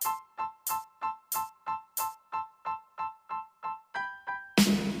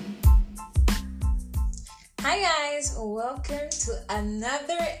Hi guys, welcome to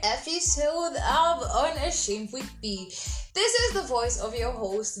another episode of Unashamed with B. This is the voice of your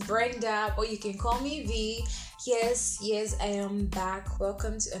host Brenda, or you can call me V. Yes, I am back.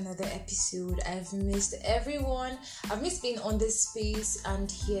 Welcome to another episode. I've missed everyone. I've missed being on this space, and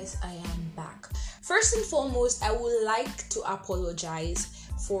yes, I am back. First and foremost, I would like to apologize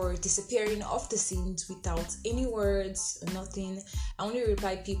for disappearing off the scenes without any words, nothing. I only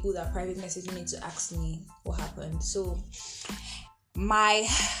replied people that private messaged me to ask me what happened. So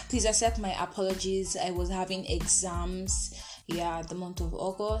please accept my apologies. I was having exams. The month of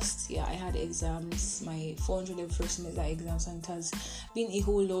August. I had exams, my 401st semester exams, and it has been a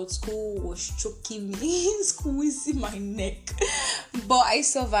whole lot. School was choking me, squeezing my neck. But I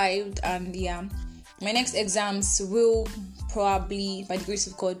survived, and my next exams will probably, by the grace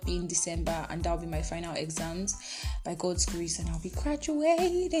of God, be in December, and that'll be my final exams by God's grace, and I'll be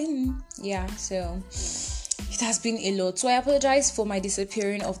graduating. So it has been a lot. So I apologize for my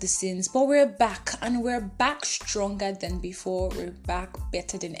disappearing of the scenes, but we're back, and we're back stronger than before. We're back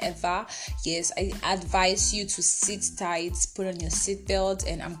better than ever. Yes, I advise you to sit tight, put on your seatbelt,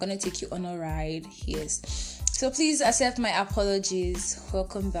 and I'm gonna take you on a ride. Yes. So please accept my apologies.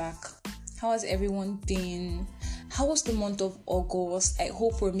 Welcome back. How has everyone been? How was the month of August? I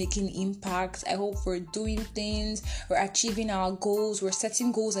hope we're making impact. I hope we're doing things. We're achieving our goals. We're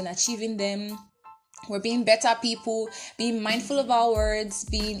setting goals and achieving them. We're being better people, being mindful of our words,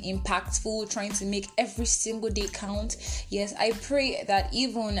 being impactful, trying to make every single day count. Yes, I pray that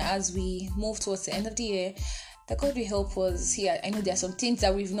even as we move towards the end of the year, that God will help us here. I know there are some things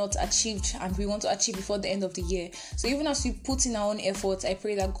that we've not achieved and we want to achieve before the end of the year. So even as we put in our own efforts, I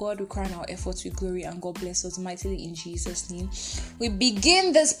pray that God will crown our efforts with glory, and God bless us mightily in Jesus' name. We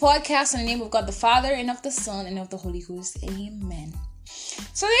begin this podcast in the name of God the Father, and of the Son, and of the Holy Ghost. Amen.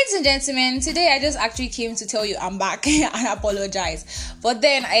 So ladies and gentlemen, today I just actually came to tell you I'm back and apologize. But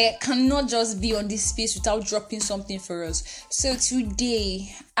then I cannot just be on this space without dropping something for us. So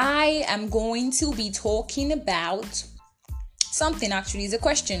today I am going to be talking about something. Actually, it's a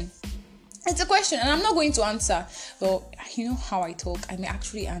question. It's a question, and I'm not going to answer. Well, you know how I talk, I may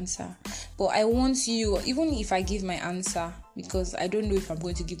actually answer. But I want you, even if I give my answer, because I don't know if I'm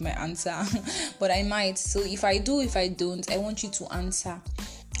going to give my answer, but I might. So if I do, if I don't, I want you to answer.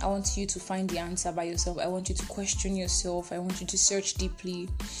 I want you to find the answer by yourself. I want you to question yourself. I want you to search deeply.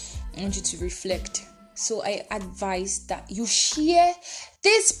 I want you to reflect. So I advise that you share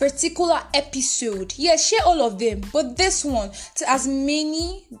this particular episode. Yes, share all of them, but this one to as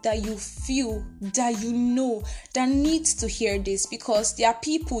many that you feel, that you know, that needs to hear this, because there are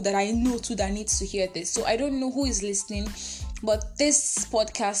people that I know too that needs to hear this. So I don't know who is listening, but this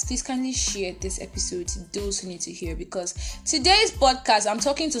podcast, please kindly share this episode to those who need to hear, because today's podcast, I'm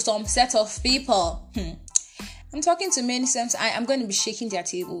talking to some set of people. I'm talking to many times. I'm going to be shaking their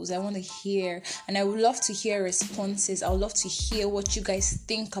tables. I want to hear, and I would love to hear responses. I would love to hear what you guys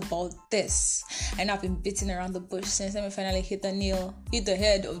think about this. I know I've been beating around the bush since I finally hit the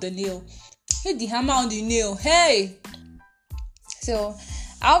head of the nail, hit the hammer on the nail. Hey! So,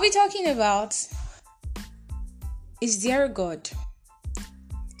 I'll be talking about, is there a God?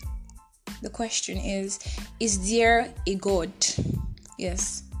 The question is there a God?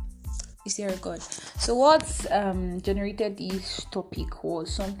 Yes. Is there a God? So what generated this topic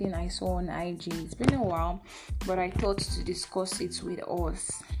was something I saw on IG. It's been a while, but I thought to discuss it with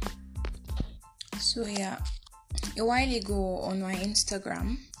us. So a while ago on my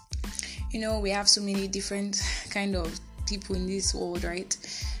Instagram, we have so many different kind of people in this world, right?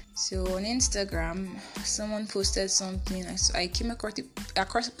 So on Instagram, someone posted something. So I came across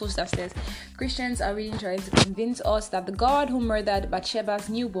a post that says, Christians are really trying to convince us that the God who murdered Bathsheba's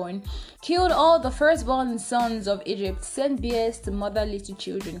newborn, killed all the firstborn sons of Egypt, sent bears to mother little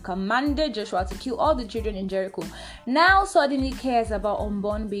children, commanded Joshua to kill all the children in Jericho, now suddenly cares about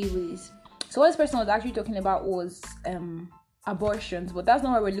unborn babies. So what this person was actually talking about was abortions, but that's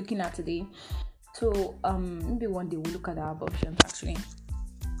not what we're looking at today. So maybe one day we'll look at the abortions actually.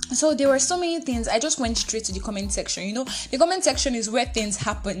 So there were so many things. I just went straight to the comment section. The comment section is where things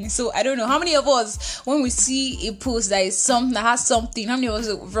happen. So I don't know how many of us, when we see a post that has something, how many of us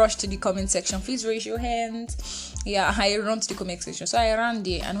rush to the comment section? Please raise your hand. I run to the comment section. So I ran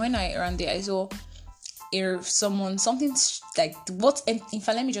there, and when I ran there, I saw something like what. In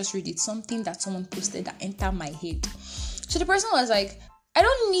fact, let me just read it. Something that someone posted that entered my head. So the person was like, I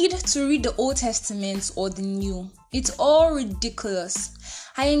don't need to read the Old Testament or the New. It's all ridiculous.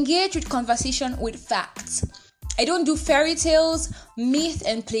 I engage with conversation with facts. I don't do fairy tales, myth,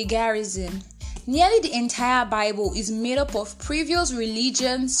 and plagiarism. Nearly the entire Bible is made up of previous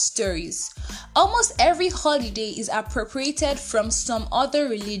religion stories. Almost every holiday is appropriated from some other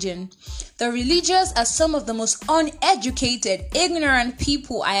religion. The religious are some of the most uneducated, ignorant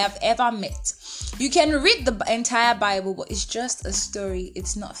people I have ever met. You can read the entire Bible, but it's just a story,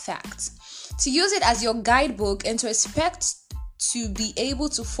 it's not fact. To use it as your guidebook and to expect to be able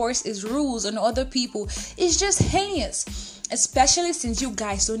to force its rules on other people is just heinous. Especially since you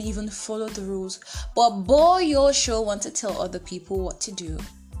guys don't even follow the rules. But boy, you sure want to tell other people what to do.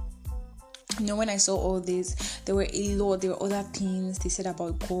 When I saw all this, there were other things they said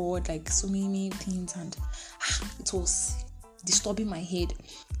about God, like so many things, and it was disturbing my head.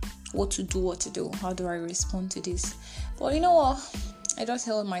 What to do? How do I respond to this? But you know what? I just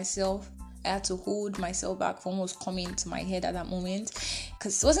held myself. I had to hold myself back from what was coming to my head at that moment,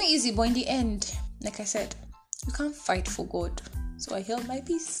 because it wasn't easy. But in the end, like I said, you can't fight for God. So I held my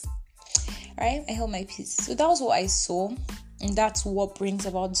peace. Right? I held my peace. So that was what I saw. And that's what brings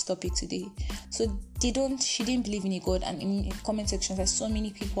about this topic today. So she didn't believe in a God. And in comment sections, I saw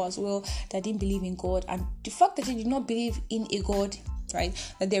many people as well that didn't believe in God. And the fact that they did not believe in a God, right?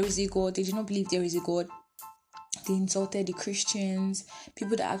 That there is a God. They did not believe there is a God. They insulted the Christians,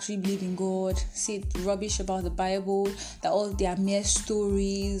 people that actually believe in God, said rubbish about the Bible, that all they are mere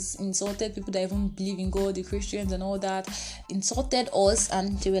stories, insulted people that even believe in God, the Christians and all that, insulted us,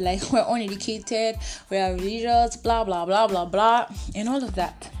 and they were like, we're uneducated, we are religious, blah, blah, blah, blah, blah, and all of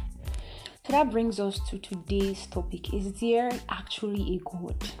that. So that brings us to today's topic. Is there actually a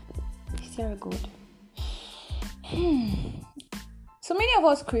God? Is there a God? So many of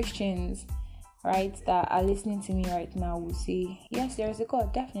us Christians, right, that are listening to me right now will say, yes, there is a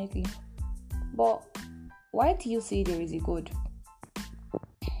God, definitely. But why do you say there is a God?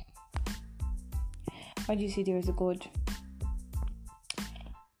 Why do you say there is a God?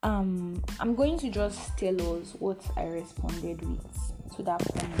 I'm going to just tell us what I responded with to that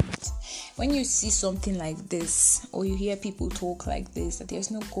comment. When you see something like this, or you hear people talk like this, that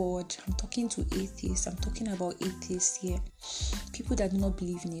there's no God, I'm talking to atheists, I'm talking about atheists here, people that do not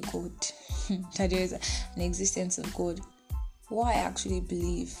believe in a God, that there is an existence of God. What I actually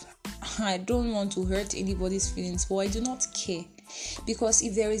believe, I don't want to hurt anybody's feelings, but I do not care. Because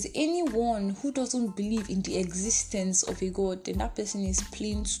if there is anyone who doesn't believe in the existence of a God, then that person is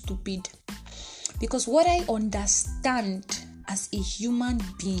plain stupid. Because what I understand as a human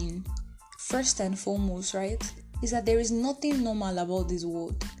being, first and foremost, right, is that there is nothing normal about this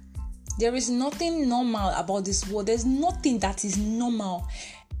world. There is nothing normal about this world. There's nothing that is normal.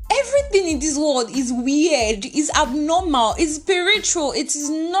 Everything in this world is weird, is abnormal, is spiritual. It is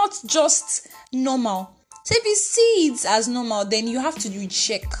not just normal. So if you see it as normal, then you have to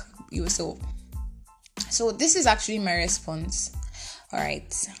recheck yourself. So this is actually my response. All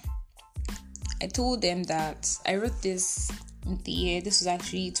right. I told them that I wrote this in the year. This was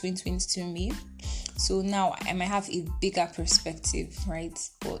actually 2022 me. So now I might have a bigger perspective, right?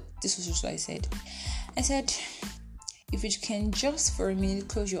 But this was just what I said. I said, if you can just for a minute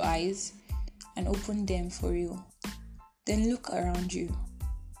close your eyes and open them for you, then look around you.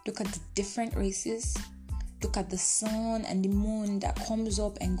 Look at the different races. Look at the sun and the moon that comes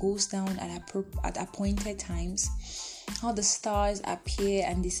up and goes down at appointed times. How the stars appear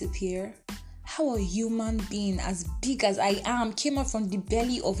and disappear. How a human being as big as I am came out from the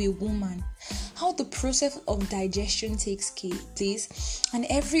belly of a woman. How the process of digestion takes place and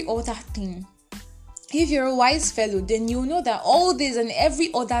every other thing. If you're a wise fellow, then you know that all this and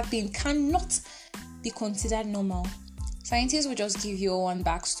every other thing cannot be considered normal. Scientists will just give you one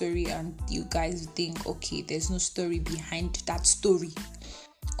backstory and you guys think, okay, there's no story behind that story.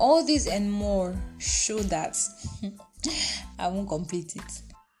 All this and more show that I won't complete it.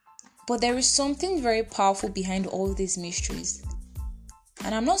 But there is something very powerful behind all these mysteries.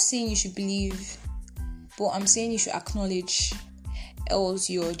 And I'm not saying you should believe, but I'm saying you should acknowledge, else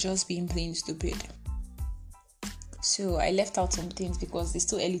you're just being plain stupid. So I left out some things because it's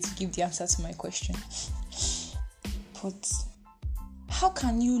too early to give the answer to my question. But how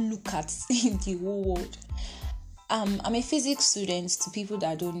can you look at the whole world? I'm a physics student, to people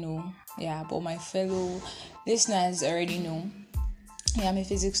that don't know. Yeah, but my fellow listeners already know. Yeah, I'm a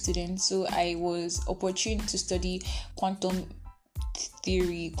physics student. So I was opportune to study quantum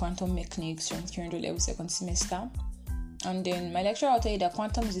theory, quantum mechanics from 300 level second semester. And then my lecturer will tell you that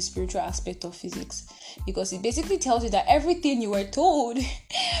quantum is the spiritual aspect of physics, because it basically tells you that everything you were told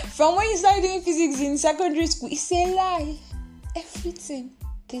from when you started doing physics in secondary school is a lie. Everything.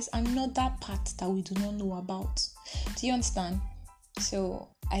 There's another part that we do not know about. Do you understand? So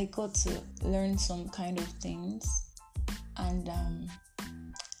I got to learn some kind of things, and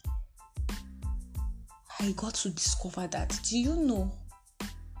I got to discover that. Do you know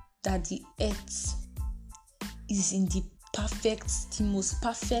that the earth is in the most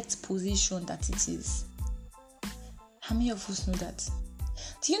perfect position that it is? How many of us know that?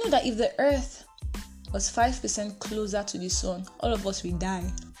 Do you know that if the earth was 5% closer to the sun, all of us will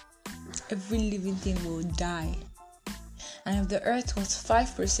die? Every living thing will die. And if the earth was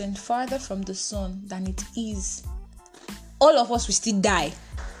 5% farther from the sun than it is, all of us will still die.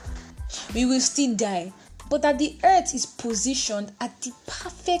 We will still die. But that the earth is positioned at the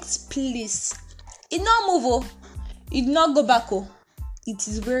perfect place. It not move. It not go back. It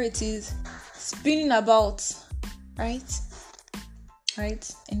is where it is. Spinning about. Right? Right?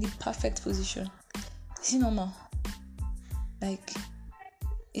 In the perfect position. Is it normal? Like,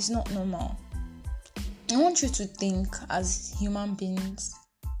 it's not normal. I want you to think as human beings.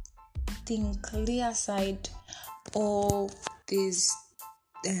 Lay aside all this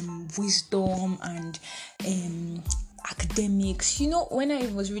wisdom and academics. When I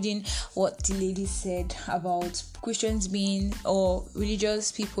was reading what the lady said about Christians being, or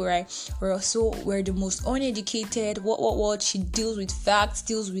religious people, right, we're the most uneducated, what she deals with facts,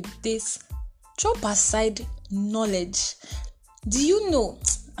 deals with this. Drop aside knowledge. Do you know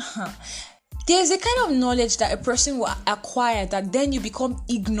there's a kind of knowledge that a person will acquire that then you become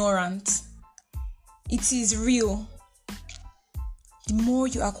ignorant? It is real. The more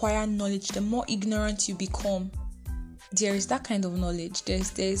you acquire knowledge, the more ignorant you become. There is that kind of knowledge. There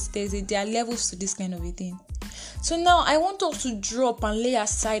are levels to this kind of a thing. So now I want us to drop and lay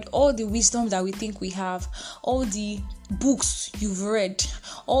aside all the wisdom that we think we have, all the books you've read,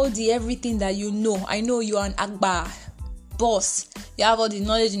 all the everything that you know. I know you are an Akbar boss. You have all the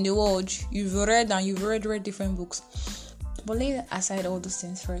knowledge in the world. You've read different books. But lay aside all those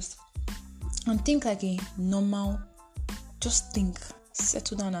things first and think like a normal. Just think.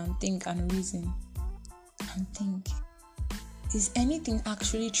 Settle down and think and reason. And think. Is anything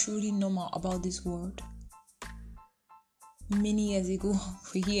actually truly normal about this world? Many years ago,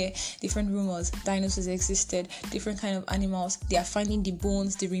 we hear different rumors. Dinosaurs existed, different kind of animals. They are finding the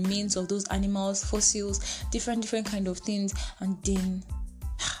bones, the remains of those animals, fossils, different kind of things. And then,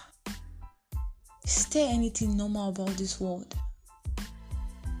 is there anything normal about this world?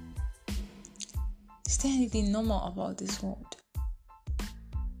 Is there anything normal about this world?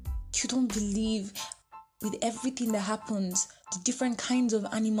 You don't believe with everything that happens, the different kinds of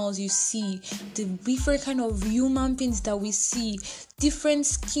animals you see, the different kind of human beings that we see, different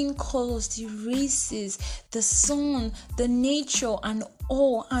skin colors, the races, the sun, the nature, and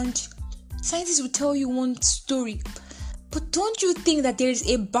all. And scientists will tell you one story, but don't you think that there is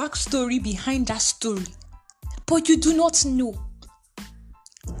a backstory behind that story? But you do not know.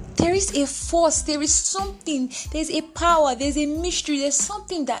 There is a force, there is something, there's a power, there's a mystery, there's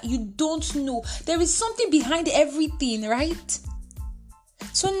something that you don't know. There is something behind everything, right?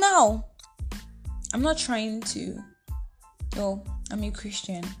 So now, I'm not trying to, I'm a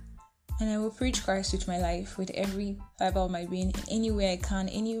Christian and I will preach Christ with my life, with every fiber of my being, anywhere I can,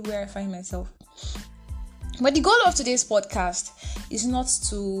 anywhere I find myself. But the goal of today's podcast is not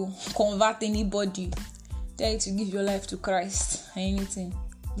to convert anybody, dare to give your life to Christ or anything.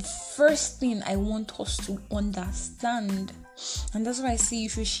 The first thing I want us to understand, and that's why I say you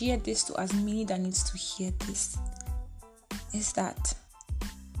should share this to as many that needs to hear this, is that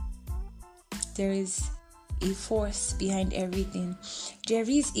there is a force behind everything. There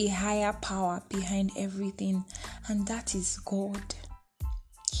is a higher power behind everything, and that is God.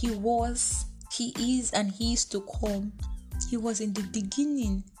 He was, He is, and He is to come. He was in the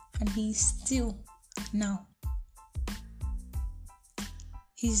beginning, and He is still now.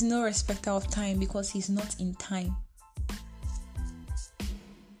 He's no respecter of time because He's not in time.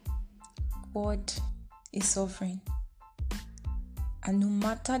 God is sovereign. And no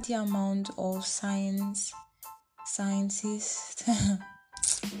matter the amount of scientists,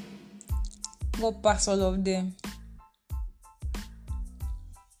 God pass all of them.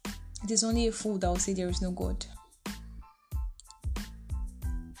 It is only a fool that will say there is no God.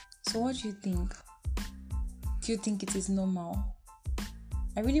 So what do you think? Do you think it is normal?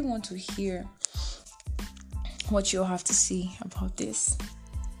 I really want to hear what you have to say about this.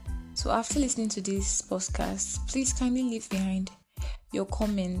 So after listening to this podcast, please kindly leave behind your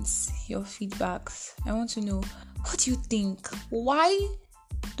comments, your feedbacks. I want to know, what do you think? Why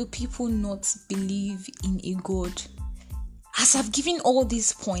do people not believe in a God? As I've given all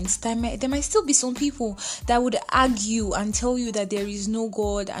these points, there might still be some people that would argue and tell you that there is no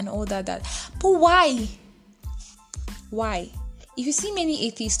God and all that. But why? Why? If you see many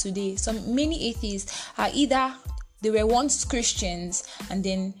atheists today, many atheists are either they were once Christians and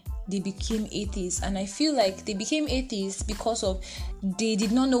then they became atheists. And I feel like they became atheists because of they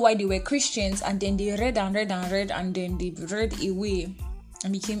did not know why they were Christians, and then they read and read and read, and then they read away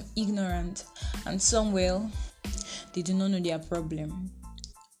and became ignorant. And somewhere they do not know their problem.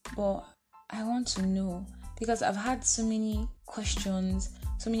 But I want to know, because I've had so many questions,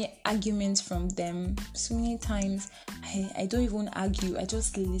 so many arguments from them, so many times I don't even argue. I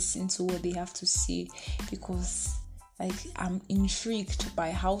just listen to what they have to say, because like I'm intrigued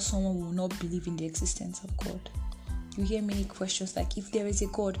by how someone will not believe in the existence of God. You hear many questions like, if there is a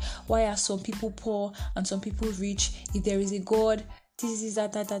God, why are some people poor and some people rich? If there is a God, this is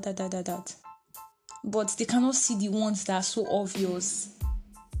that. But they cannot see the ones that are so obvious.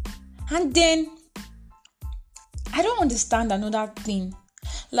 And then I don't understand another thing.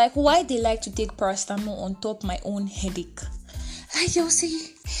 Like, why they like to take paracetamol on top my own headache. Like, you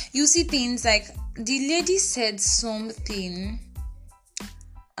see things like, the lady said something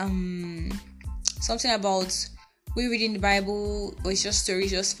about we reading the Bible, but it's just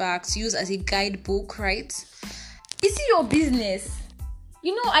stories, just facts, used as a guidebook, right? Is it your business?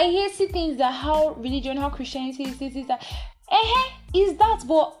 I hear things that how religion, how Christianity is this, that. Is that,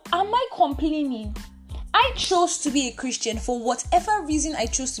 but am I complaining? I chose to be a Christian for whatever reason. I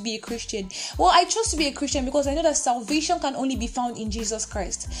chose to be a Christian. Well, I chose to be a Christian because I know that salvation can only be found in Jesus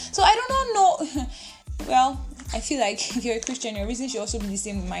Christ. So I do not know. Well, I feel like if you're a Christian, your reason should also be the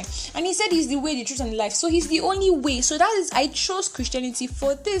same with mine. And he said he's the way, the truth, and the life. So he's the only way. So that is, I chose Christianity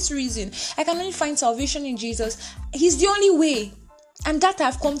for this reason. I can only find salvation in Jesus. He's the only way. And that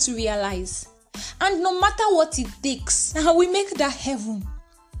I've come to realize. And no matter what it takes, we make that heaven.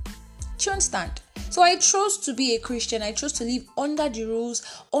 Do you understand? So I chose to be a Christian. I chose to live under the rules,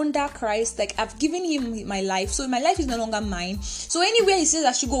 under Christ. Like, I've given him my life. So my life is no longer mine. So anywhere he says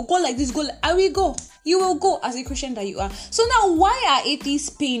I should go like this, I will go. You will go as a Christian that you are. So now, why are atheists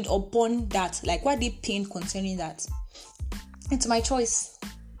pained upon that? Like, why are they pained concerning that? It's my choice.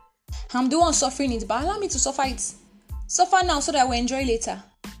 I'm the one suffering it, but allow me to suffer it. Suffer now so that I will enjoy later.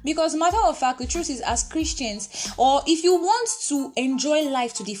 Because matter of fact, the truth is, as Christians, or if you want to enjoy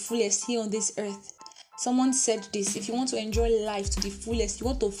life to the fullest here on this earth, someone said this, if you want to enjoy life to the fullest, you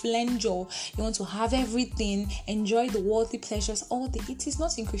want to flenjo, you want to have everything, enjoy the worldly pleasures, it is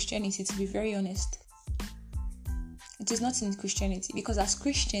not in Christianity, to be very honest. It is not in Christianity, because as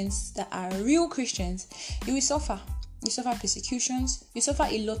Christians that are real Christians, you will suffer. You suffer persecutions, you suffer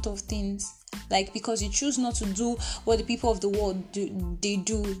a lot of things. Like, because you choose not to do what the people of the world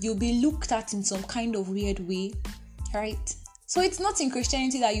do, you'll be looked at in some kind of weird way, right? So it's not in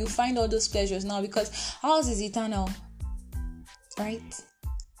Christianity that you find all those pleasures now, because ours is eternal, right?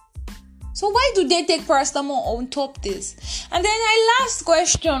 So why do they take paracetamol on top this? And then my last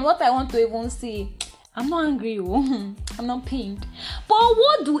question, what I want to even say, I'm not angry, I'm not pained. But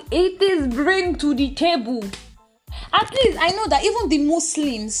what do atheists bring to the table? At least I know that even the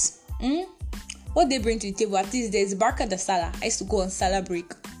Muslims, what they bring to the table, at least there's Barka da Salah. I used to go on Salah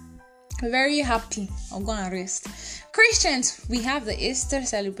break. Very happy. I'm going to rest. Christians, we have the Easter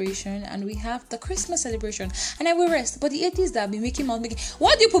celebration and we have the Christmas celebration, and I will rest. But the atheists that have been making,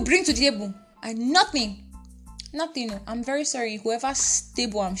 what do people bring to the table? Nothing. I'm very sorry, whoever's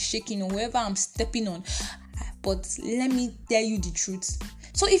table I'm shaking, or whoever I'm stepping on. But let me tell you the truth.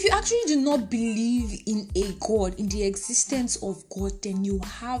 So if you actually do not believe in a God, in the existence of God, then you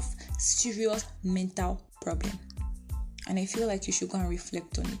have serious mental problem. And I feel like you should go and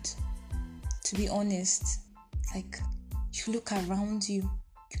reflect on it. To be honest, like, you look around you,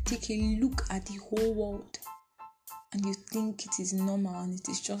 you take a look at the whole world, and you think it is normal and it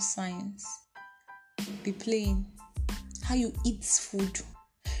is just science. Be plain. How you eat food.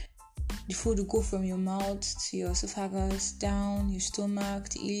 The food will go from your mouth to your esophagus, down your stomach,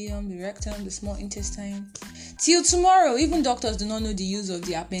 the ileum, the rectum, the small intestine. Till tomorrow, even doctors do not know the use of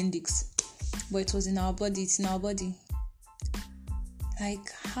the appendix. But it was in our body, it's in our body.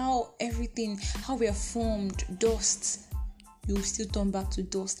 Like how we are formed, dust. You will still turn back to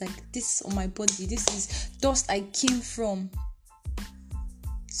dust. Like, this on my body, this is dust I came from.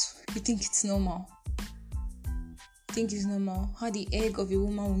 So you think it's normal? How the egg of a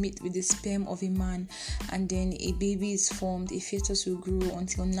woman will meet with the sperm of a man, and then a baby is formed, a fetus will grow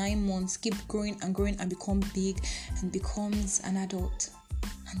until 9 months, keep growing and become big and becomes an adult.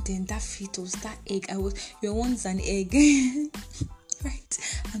 And then that fetus, that egg, you're once an egg.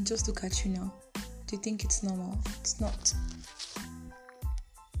 Right? And just look at you now. Do you think it's normal? It's not.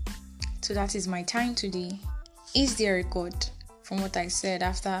 So that is my time today. Is there a God? From what I said,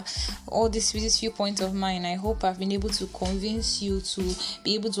 after all these few points of mine, I hope I've been able to convince you to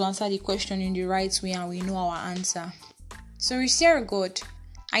be able to answer the question in the right way, and we know our answer. So is there a God?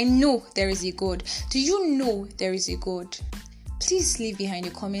 I know there is a God. Do you know there is a God? Please leave behind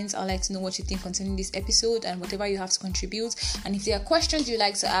your comments. I'd like to know what you think concerning this episode and whatever you have to contribute. And if there are questions you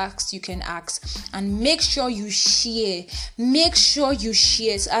like to ask, you can ask. And make sure you share. Make sure you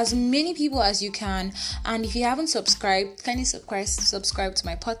share to as many people as you can. And if you haven't subscribed, kindly subscribe to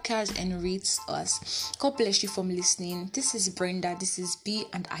my podcast and rate us. God bless you for listening. This is Brenda. This is B,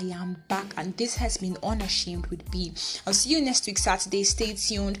 and I am back. And this has been Unashamed with B. I'll see you next week, Saturday. Stay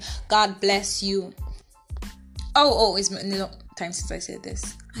tuned. God bless you. Oh, it's been a long time since I said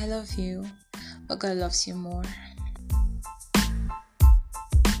this. I love you, but God loves you more.